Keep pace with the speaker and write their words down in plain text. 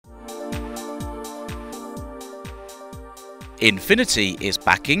Infiniti is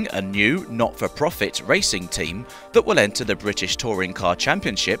backing a new not-for-profit racing team that will enter the British Touring Car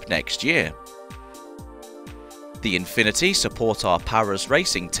Championship next year. The Infiniti Support Our Paras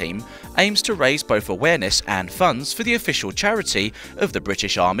racing team aims to raise both awareness and funds for the official charity of the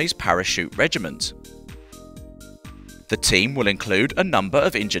British Army's Parachute Regiment. The team will include a number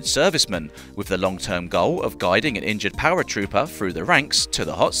of injured servicemen, with the long-term goal of guiding an injured paratrooper through the ranks to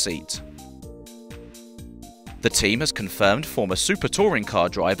the hot seat. The team has confirmed former Super Touring Car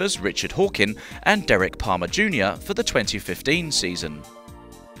drivers Richard Hawken and Derek Palmer Jr. for the 2015 season.